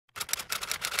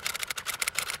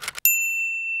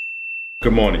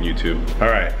Good morning, YouTube. All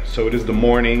right, so it is the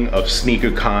morning of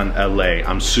SneakerCon LA.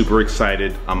 I'm super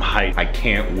excited, I'm hyped. I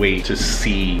can't wait to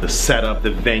see the setup, the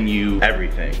venue,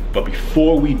 everything. But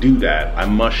before we do that, I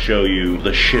must show you the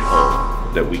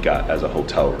shithole that we got as a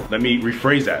hotel room. Let me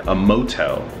rephrase that, a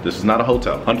motel. This is not a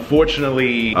hotel.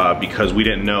 Unfortunately, because we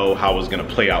didn't know how it was gonna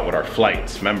play out with our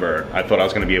flights. Remember, I thought I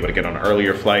was gonna be able to get on an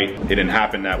earlier flight. It didn't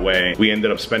happen that way. We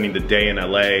ended up spending the day in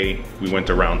LA. We went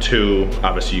to round 2.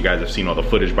 Obviously, you guys have seen all the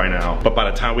footage by now. But by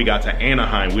the time we got to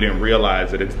Anaheim, we didn't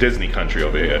realize that it's Disney country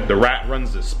over here. The Rat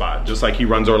runs this spot, just like he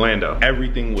runs Orlando.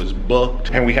 Everything was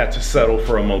booked, and we had to settle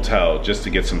for a motel just to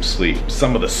get some sleep.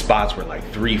 Some of the spots were like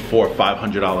 $300, $400,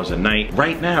 $500 a night.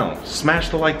 Right now, smash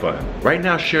the like button. Right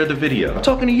now, share the video. I'm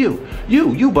talking to you.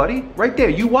 You buddy, right there.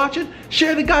 You watching?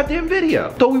 Share the goddamn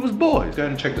video. Thought we was boys. Go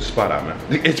ahead and check the spot out,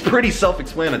 man. It's pretty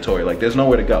self-explanatory. Like, there's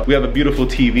nowhere to go. We have a beautiful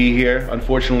TV here.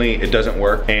 Unfortunately, it doesn't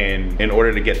work, and in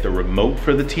order to get the remote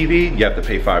for the TV, you have to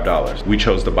pay $5. We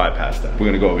chose to bypass that. We're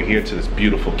gonna go over here to this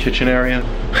beautiful kitchen area.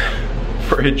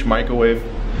 Fridge, microwave.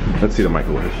 Let's see the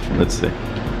microwave. Let's see.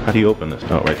 How do you open this?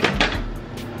 Oh, right here.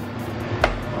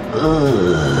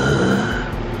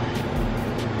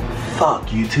 Fuck,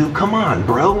 YouTube, come on,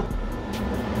 bro.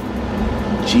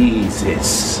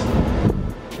 Jesus.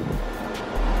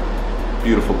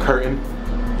 Beautiful curtain.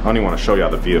 I don't even want to show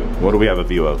y'all the view. What do we have a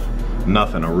view of?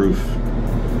 Nothing, a roof.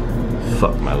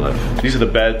 Fuck my life. These are the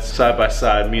beds, side by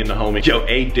side, me and the homie. Yo,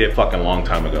 A did fucking long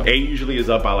time ago. A usually is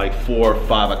up by like 4 or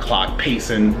 5 o'clock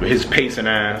pacing, his pacing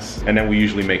ass, and then we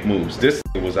usually make moves. This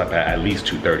was up at least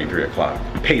 2:30, 3 o'clock,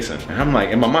 pacing. And I'm like,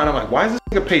 in my mind, I'm like, why is this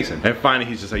nigga pacing? And finally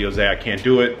he's just like, yo, Zay, I can't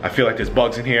do it. I feel like there's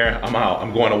bugs in here. I'm out,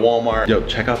 I'm going to Walmart. Yo,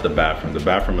 check out the bathroom. The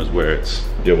bathroom is where it's,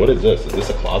 yo, what is this? Is this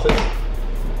a closet?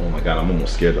 Oh my God, I'm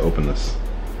almost scared to open this.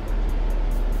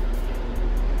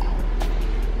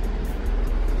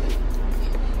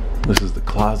 This is the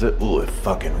closet. Ooh, it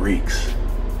fucking reeks.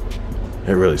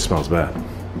 It really smells bad.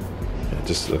 Yeah,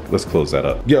 just let's close that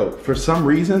up. Yo, for some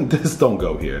reason, this don't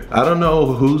go here. I don't know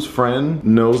whose friend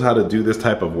knows how to do this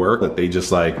type of work, but they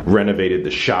just like renovated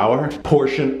the shower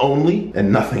portion only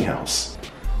and nothing else.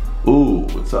 Ooh,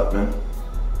 what's up, man?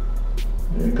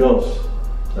 There it goes.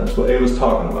 That's what A was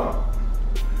talking about.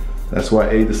 That's why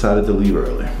A decided to leave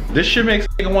early. This shit makes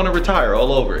me want to retire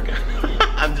all over again.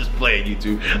 I'm just playing,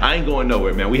 YouTube. I ain't going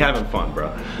nowhere, man. We having fun, bro.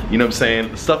 You know what I'm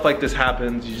saying? Stuff like this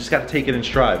happens. You just gotta take it in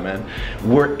stride, man.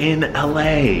 We're in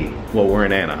LA. Well, we're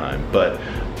in Anaheim, but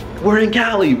we're in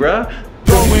Cali, bro.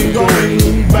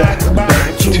 Going back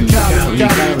to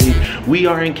Cali. We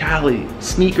are in Cali.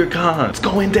 SneakerCon. It's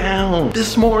going down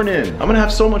this morning. I'm gonna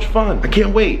have so much fun. I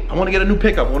can't wait. I wanna get a new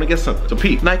pickup. I wanna get something. So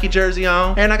Pete, Nike jersey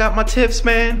on. And I got my tips,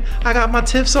 man. I got my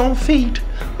tips on feet.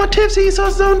 My tipsies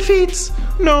on feet.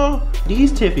 No.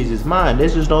 These tiffies is mine.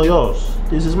 This is not yours.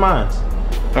 This is mine.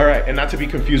 All right, and not to be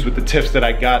confused with the tips that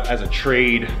I got as a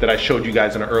trade that I showed you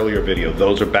guys in an earlier video.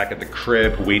 Those are back at the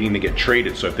crib waiting to get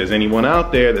traded. So if there's anyone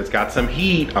out there that's got some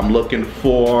heat, I'm looking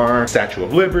for Statue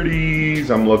of Liberties,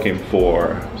 I'm looking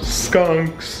for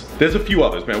skunks. There's a few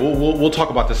others, man. We'll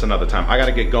talk about this another time. I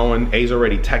gotta get going. A's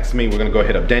already texted me. We're gonna go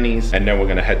hit up Denny's and then we're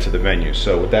gonna head to the venue.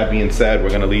 So with that being said, we're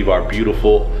gonna leave our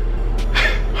beautiful,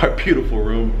 our beautiful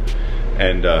room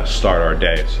and start our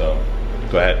day. So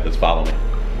go ahead, let's follow me.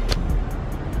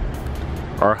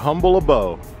 Our humble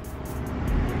abode.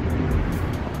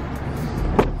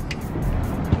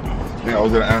 Yeah, I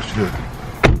was gonna ask you to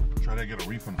try to get a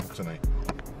refund for tonight.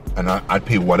 And I'd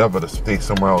pay whatever to stay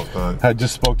somewhere else. I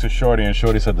just spoke to Shorty and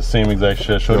Shorty said the same exact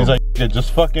shit. Shorty's like, yeah, just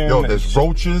fucking. Yo, there's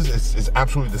roaches, it's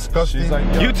absolutely disgusting. She's like,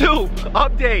 YouTube,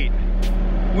 update.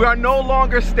 We are no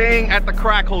longer staying at the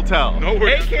crack hotel. No,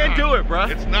 we're not. Can't do it,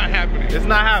 bruh. It's not happening. It's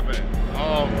not happening.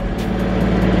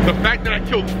 The fact that I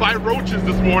killed 5 roaches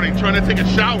this morning trying to take a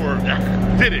shower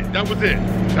did it. That was it.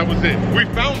 That was it. We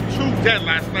found 2 dead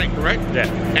last night, correct? Yeah.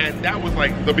 And that was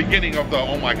like the beginning of the,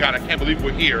 oh my God, I can't believe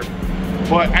we're here.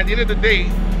 But at the end of the day,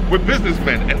 we're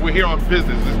businessmen and we're here on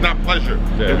business. It's not pleasure.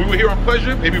 Yeah. If we were here on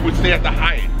pleasure, maybe we'd stay at the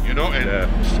Hyatt, you know,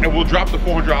 and we'll drop the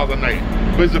 $400 a night.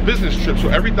 But it's a business trip, so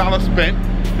every dollar spent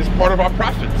is part of our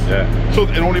profits. Yeah. So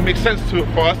it only makes sense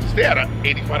for us to stay at an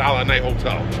 $85 a night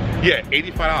hotel. Yeah,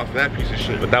 $85 for that piece of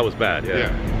shit. But that was bad,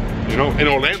 yeah. You know, in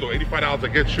Orlando, $85 to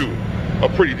get you a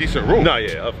pretty decent room. No,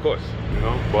 yeah, of course. You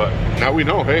know, but now we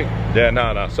know, hey. Yeah,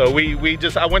 no. So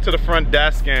I went to the front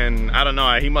desk and I don't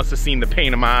know, he must have seen the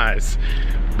pain in my eyes.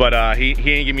 But he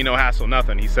ain't give me no hassle,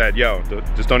 nothing. He said, yo,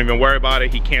 just don't even worry about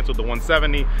it. He canceled the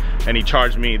 170 and he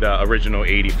charged me the original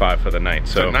 85 for the night.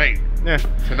 So tonight, yeah.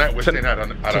 Tonight we're staying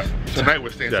tonight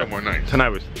we're staying somewhere nice. Tonight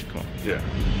we're, come on. Yeah.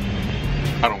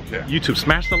 I don't care. YouTube,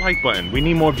 smash the like button. We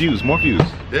need more views, more views.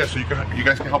 Yeah, so you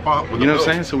guys can help out with You know what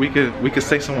I'm saying? So we could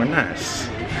stay somewhere nice.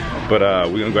 But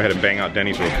we're gonna go ahead and bang out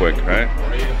Denny's real quick, right?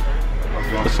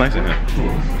 What's nice in here?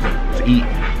 Let's eat.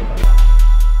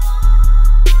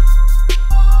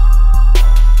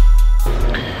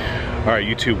 All right,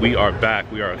 YouTube, we are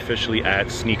back. We are officially at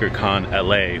SneakerCon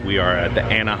LA. We are at the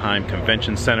Anaheim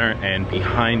Convention Center, and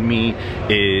behind me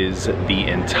is the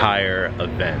entire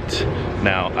event.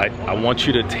 Now, I want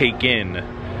you to take in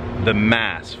the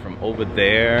mass from over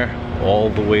there all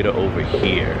the way to over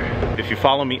here. If you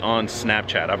follow me on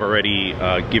Snapchat, I've already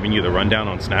given you the rundown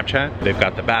on Snapchat. They've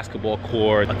got the basketball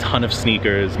court, a ton of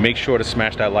sneakers. Make sure to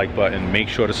smash that like button. Make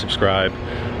sure to subscribe.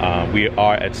 We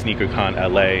are at SneakerCon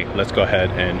LA. Let's go ahead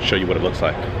and show you what it looks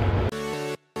like.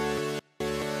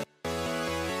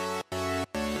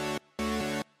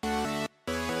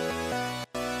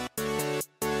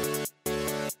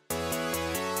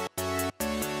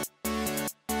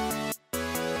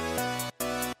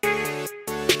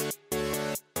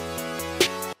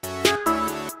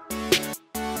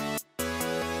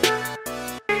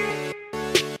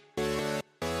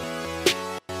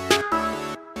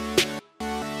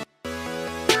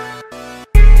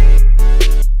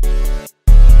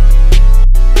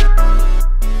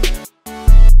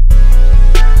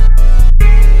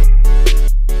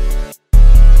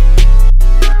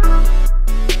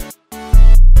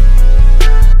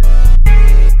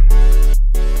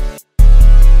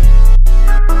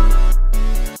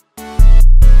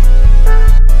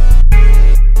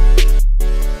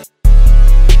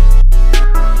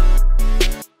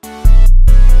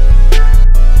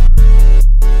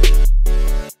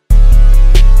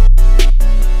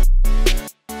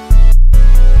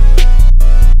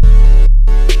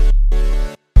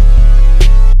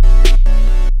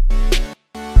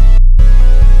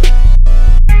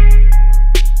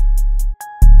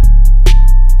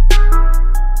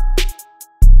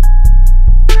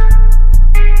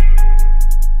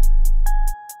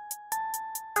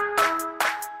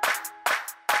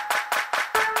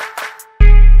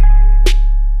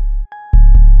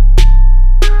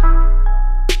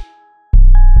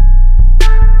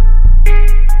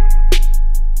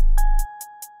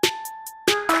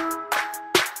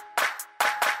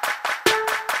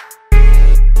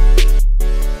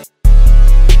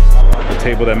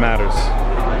 Table that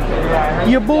matters.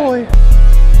 Your boy.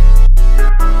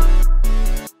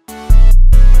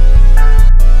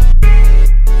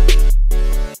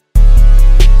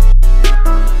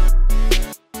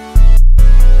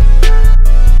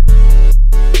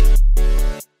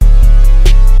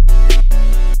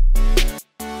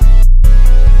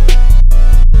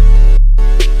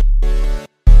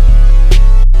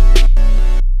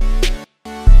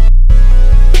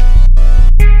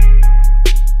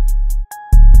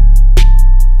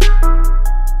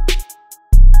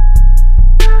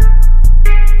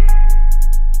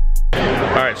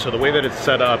 So the way that it's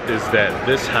set up is that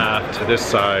this half to this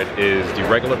side is the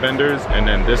regular vendors, and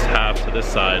then this half to this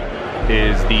side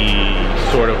is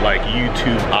the sort of like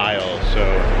YouTube aisle. So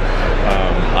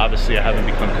obviously I haven't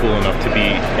become cool enough to be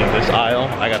in this aisle.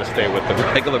 I gotta stay with the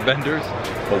regular vendors,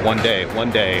 but one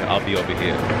day I'll be over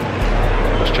here.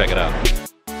 Let's check it out.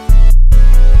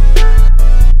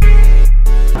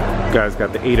 Guys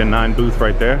got the 8 and 9 booth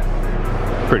right there.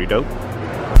 Pretty dope.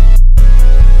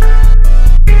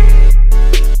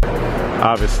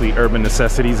 Obviously, Urban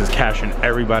Necessities is cashing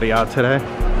everybody out today.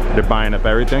 They're buying up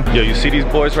everything. Yo, you see these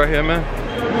boys right here,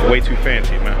 man? Way too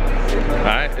fancy, man. All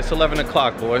right, it's 11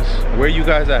 o'clock, boys. Where are you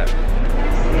guys at?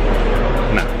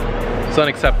 Nah, it's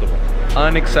unacceptable.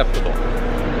 Unacceptable.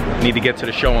 Need to get to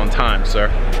the show on time, sir.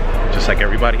 Just like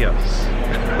everybody else.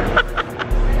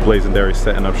 Blazendary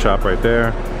setting up shop right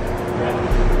there.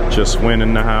 Just Win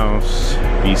in the house.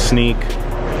 Be Sneak.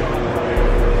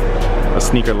 A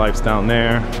Sneaker Life's down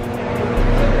there.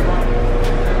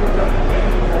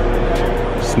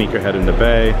 Sneakerhead in the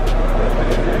Bay.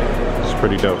 It's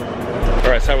pretty dope. All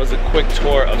right, so that was a quick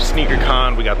tour of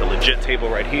SneakerCon. We got the legit table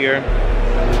right here.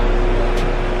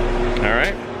 All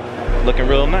right, looking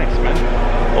real nice,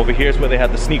 man. Over here is where they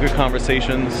had the sneaker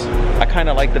conversations. I kind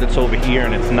of like that it's over here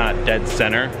and it's not dead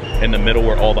center in the middle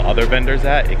where all the other vendors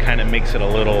at. It kind of makes it a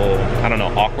little, I don't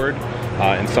know, awkward.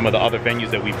 In some of the other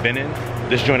venues that we've been in,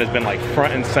 this joint has been like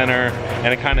front and center,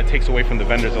 and it kind of takes away from the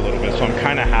vendors a little bit. So I'm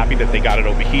kind of happy that they got it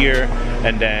over here.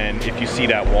 And then if you see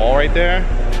that wall right there,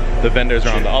 the vendors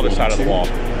are on the other side of the wall.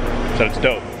 So it's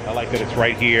dope. I like that it's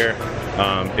right here.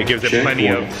 It gives it plenty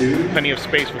of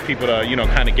space for people to, you know,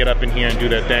 kind of get up in here and do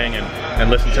their thing and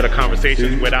listen to the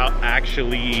conversations without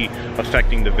actually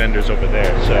affecting the vendors over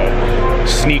there. So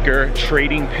sneaker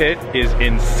trading pit is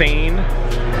insane.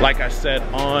 Like I said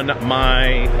on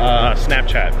my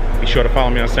Snapchat, be sure to follow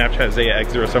me on Snapchat,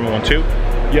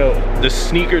 ZayaX0712. Yo, the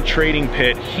sneaker trading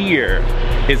pit here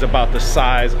is about the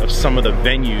size of some of the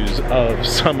venues of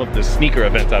some of the sneaker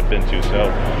events I've been to. So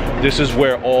this is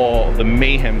where all the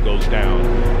mayhem goes down.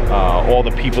 All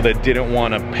the people that didn't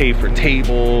want to pay for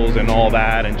tables and all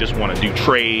that and just want to do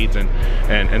trades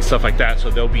and stuff like that. So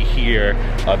they'll be here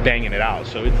banging it out.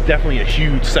 So it's definitely a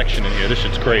huge section in here. This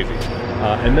shit's crazy.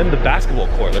 And then the basketball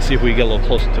court. Let's see if we get a little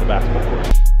closer to the basketball court.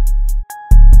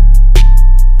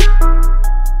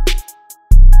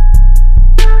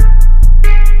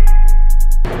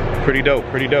 Pretty dope,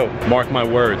 pretty dope. Mark my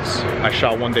words, I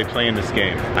shall one day play in this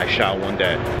game. I shall one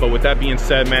day. But with that being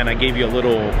said, man, I gave you a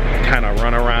little kind of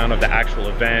run around of the actual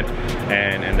event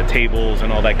and the tables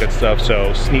and all that good stuff.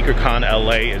 So SneakerCon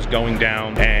LA is going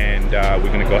down, and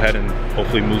we're gonna go ahead and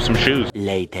hopefully move some shoes.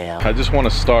 Later. I just want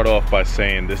to start off by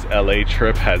saying this LA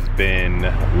trip has been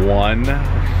one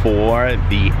for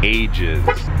the ages.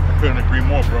 I couldn't agree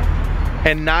more, bro.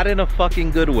 And not in a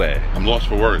fucking good way. I'm lost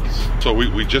for words. So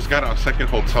we just got our second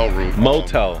hotel room.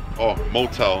 Motel.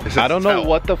 Motel. I don't know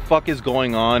what the fuck is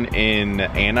going on in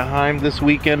Anaheim this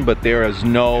weekend, but there is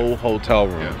no hotel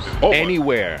rooms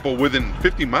anywhere. But within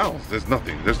 50 miles, there's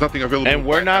nothing. There's nothing available. And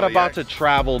we're not about to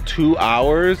travel 2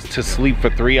 hours to sleep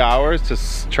for 3 hours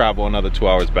to travel another 2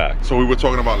 hours back. So we were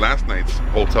talking about last night's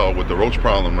hotel with the roach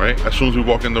problem, right? As soon as we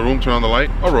walk in the room, turn on the light,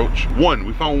 a roach.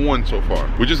 We found one so far.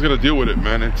 We're just gonna deal with it,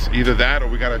 man. It's either that or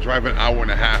we gotta drive an hour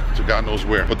and a half to God knows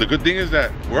where. But the good thing is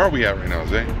that, where are we at right now,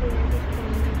 Zay?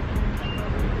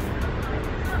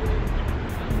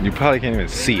 You probably can't even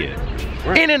see it.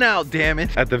 In and out, damn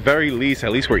it. At the very least,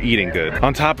 at least we're eating good.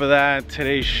 On top of that,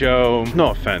 today's show,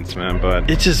 no offense, man, but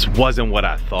it just wasn't what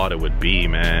I thought it would be,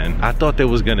 man. I thought there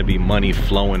was gonna be money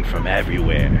flowing from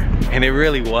everywhere, and it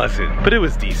really wasn't. But it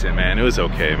was decent, man. It was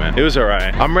okay, man. It was all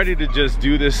right. I'm ready to just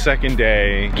do this second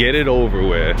day, get it over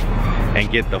with, and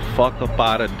get the fuck up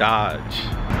out of Dodge.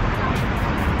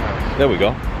 There we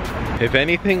go. If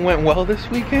anything went well this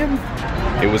weekend,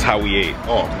 it was how we ate.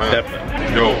 Oh, man. Definitely.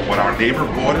 Yo, what our neighbor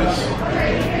bought us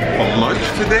for lunch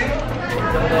today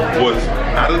was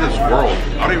out of this world.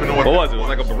 I don't even know what was it. It was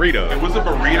like a burrito. It was a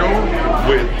burrito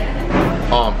with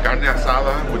carne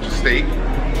asada, which is steak,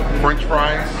 French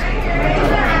fries,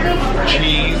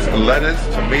 cheese, lettuce,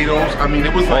 tomatoes. I mean,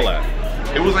 it was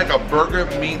like a burger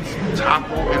meets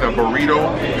taco in a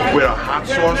burrito with a hot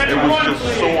sauce. It was just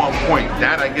so on point.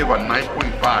 That I give a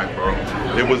 9.5, bro.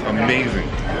 It was amazing.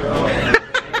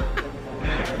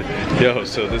 Yo,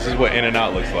 so this is what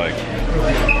In-N-Out looks like.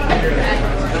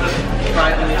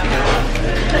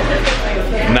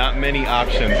 Not many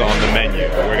options on the menu,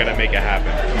 but we're gonna make it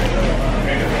happen.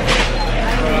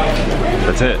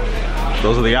 That's it.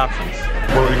 Those are the options.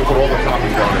 Bro, you can put all the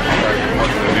toppings on it.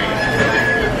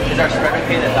 Is our spread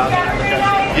okay, the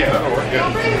 $1,000? Yeah, that'll work,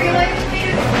 yeah.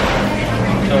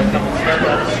 So it comes with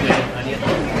lettuce, sweet onion.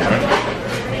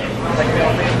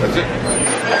 That's it.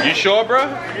 You sure, bro?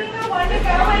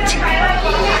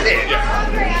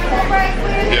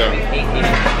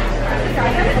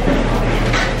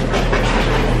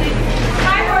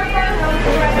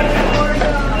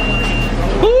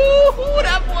 Ooh,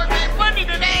 that boy made money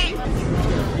today.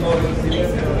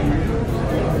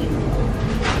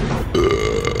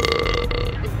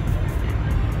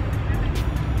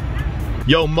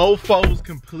 Yo, mofos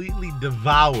completely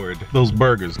devoured those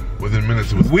burgers. Within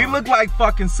minutes, it was We look like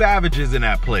fucking savages in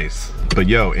that place. But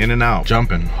yo, In-N-Out,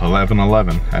 jumping,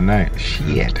 11:11 at night.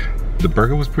 Shit. The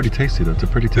burger was pretty tasty though. It's a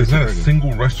pretty tasty burger. There's not a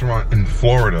single restaurant in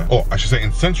Florida, I should say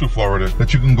in Central Florida,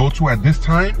 that you can go to at this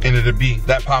time and it'll be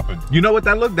that popping. You know what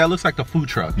that looked? That looks like the food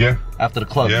truck. Yeah. After the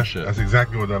club Yeah, and shit. that's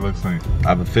exactly what that looks like.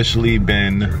 I've officially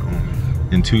been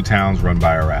in 2 towns run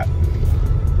by a rat.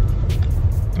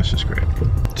 That's just great.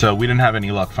 So we didn't have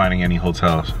any luck finding any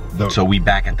hotels. So we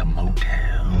back at the motel.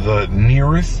 The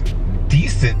nearest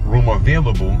decent room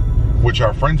available, which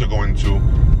our friends are going to,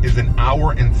 is an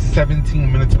hour and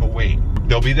 17 minutes away.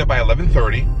 They'll be there by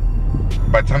 11:30.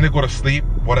 By the time they go to sleep,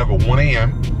 whatever, 1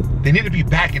 a.m., they need to be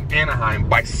back in Anaheim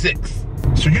by 6.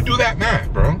 So you do that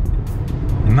math, bro.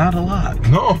 Not a lot.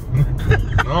 No,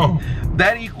 no.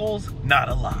 That equals not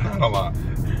a lot. Not a lot.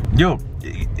 Yo,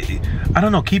 I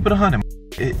don't know, keep it 100.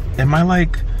 Am I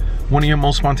like one of your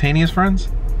most spontaneous friends?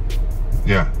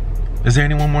 Yeah. Is there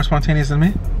anyone more spontaneous than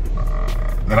me?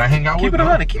 That I hang out with? Keep it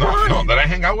 100, keep it 100. No, that I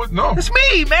hang out with? No. It's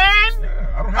me, man.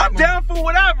 Yeah, I'm down for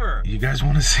whatever. You guys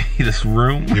want to see this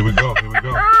room? Here we go, here we go.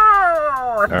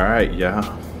 All right, yeah.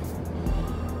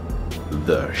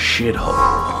 The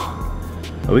shithole.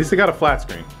 At least they got a flat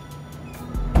screen.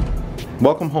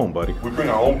 Welcome home, buddy. We bring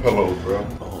our own pillows, bro.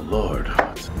 Oh Lord,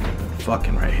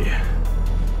 fucking right here.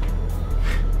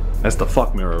 That's the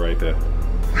fuck mirror right there.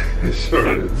 It sure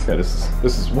is. Yeah, this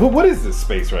is what is this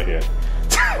space right here?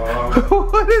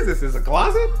 What is this? Is it a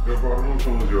closet? Your room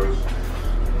is yours.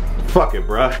 Fuck it,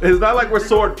 bruh. It's not like we're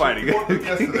sword fighting.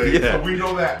 Yesterday, Yeah. so we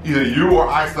know that either you or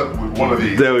I slept with one of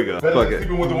these. There we go. Better Fuck than it.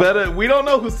 sleeping with the Better. We don't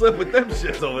know who slept with them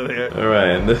shits over there. All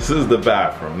right, and this is the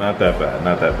bathroom. Not that bad.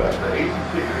 Not that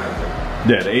bad.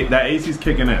 Yeah, that AC's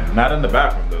kicking in. Not in the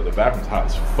bathroom though. The bathroom's hot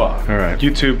as fuck. All right,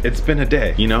 YouTube. It's been a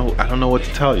day. You know, I don't know what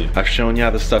to tell you. I've shown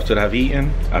y'all the stuff that I've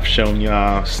eaten. I've shown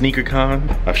y'all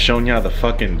SneakerCon. I've shown y'all the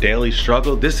fucking daily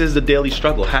struggle. This is the daily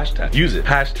struggle. Hashtag. Use it.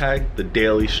 Hashtag the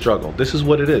daily struggle. This is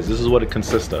what it is. This is what it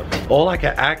consists of. All I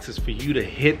can ask is for you to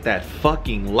hit that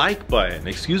fucking like button.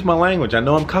 Excuse my language. I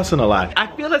know I'm cussing a lot. I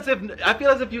feel as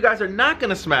if you guys are not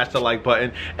gonna smash the like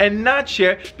button and not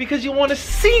share because you want to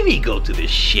see me go to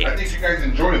this shit. I think you guys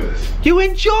enjoy this. You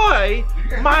enjoy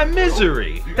my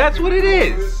misery. That's what it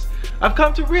is. I've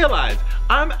come to realize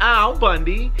I'm Al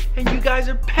Bundy and you guys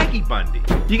are Peggy Bundy.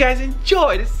 You guys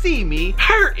enjoy to see me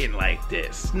hurting like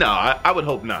this. No, I would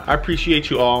hope not. I appreciate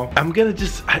you all. I'm gonna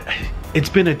just, it's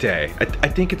been a day. I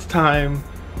think it's time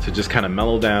to just kind of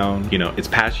mellow down. You know, it's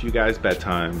past you guys'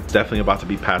 bedtime. It's definitely about to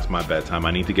be past my bedtime.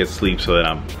 I need to get sleep so that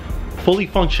I'm fully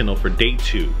functional for day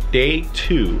two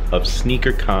of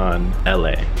SneakerCon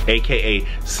LA, AKA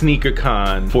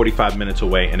SneakerCon 45 minutes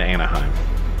away in Anaheim.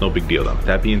 No big deal though.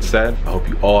 That being said, I hope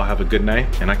you all have a good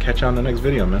night and I'll catch you on the next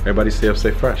video, man. Everybody stay up, stay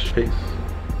fresh. Peace.